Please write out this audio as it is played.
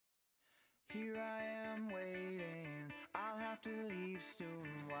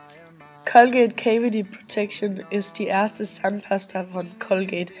Colgate Cavity Protection ist die erste Zahnpasta von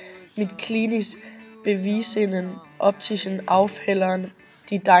Colgate mit klinisch bewiesenen optischen Aufhellern,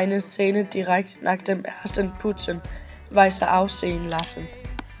 die deine Zähne direkt nach dem ersten Putzen weißer aussehen lassen.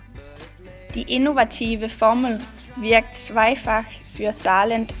 Die innovative Formel wirkt zweifach für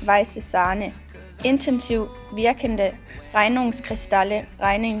strahlend weiße Sahne. Intensiv wirkende Reinigungskristalle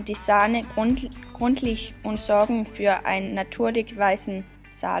reinigen die Sahne gründlich und sorgen für einen natürlich weißen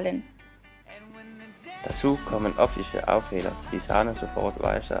Sahnen. Dazu kommen optische Aufheller, die Sahne sofort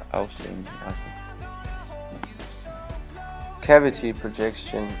weißer aussehen lassen. Cavity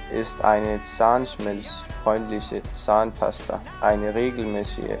Protection ist eine zahnschmelzfreundliche Zahnpasta. Eine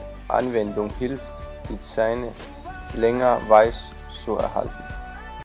regelmäßige Anwendung hilft, die Zähne länger weiß zu erhalten.